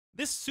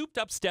This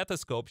souped-up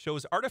stethoscope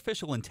shows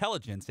artificial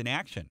intelligence in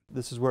action.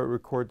 This is where it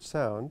records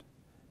sound,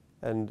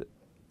 and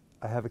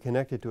I have it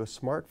connected to a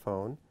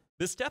smartphone.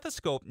 The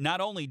stethoscope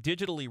not only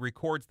digitally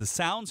records the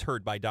sounds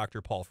heard by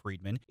Dr. Paul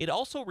Friedman, it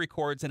also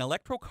records an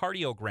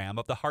electrocardiogram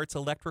of the heart's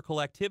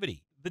electrical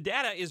activity. The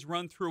data is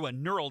run through a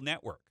neural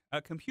network,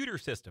 a computer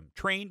system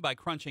trained by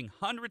crunching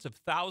hundreds of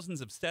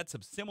thousands of sets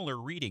of similar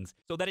readings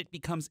so that it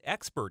becomes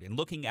expert in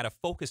looking at a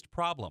focused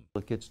problem.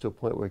 It gets to a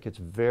point where it gets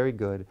very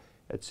good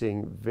at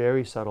seeing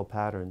very subtle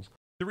patterns.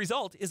 The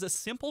result is a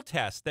simple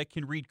test that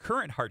can read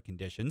current heart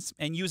conditions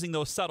and, using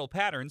those subtle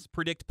patterns,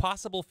 predict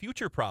possible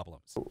future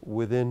problems.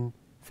 Within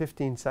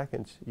 15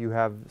 seconds, you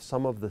have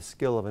some of the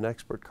skill of an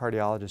expert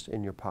cardiologist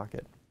in your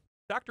pocket.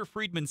 Dr.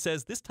 Friedman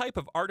says this type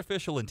of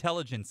artificial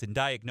intelligence in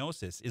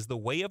diagnosis is the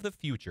way of the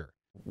future.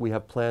 We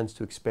have plans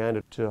to expand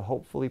it to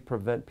hopefully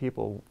prevent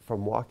people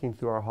from walking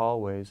through our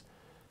hallways,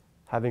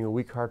 having a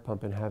weak heart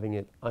pump and having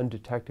it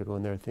undetected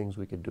when there are things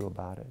we could do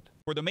about it.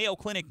 For the Mayo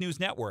Clinic News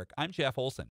Network, I'm Jeff Olson.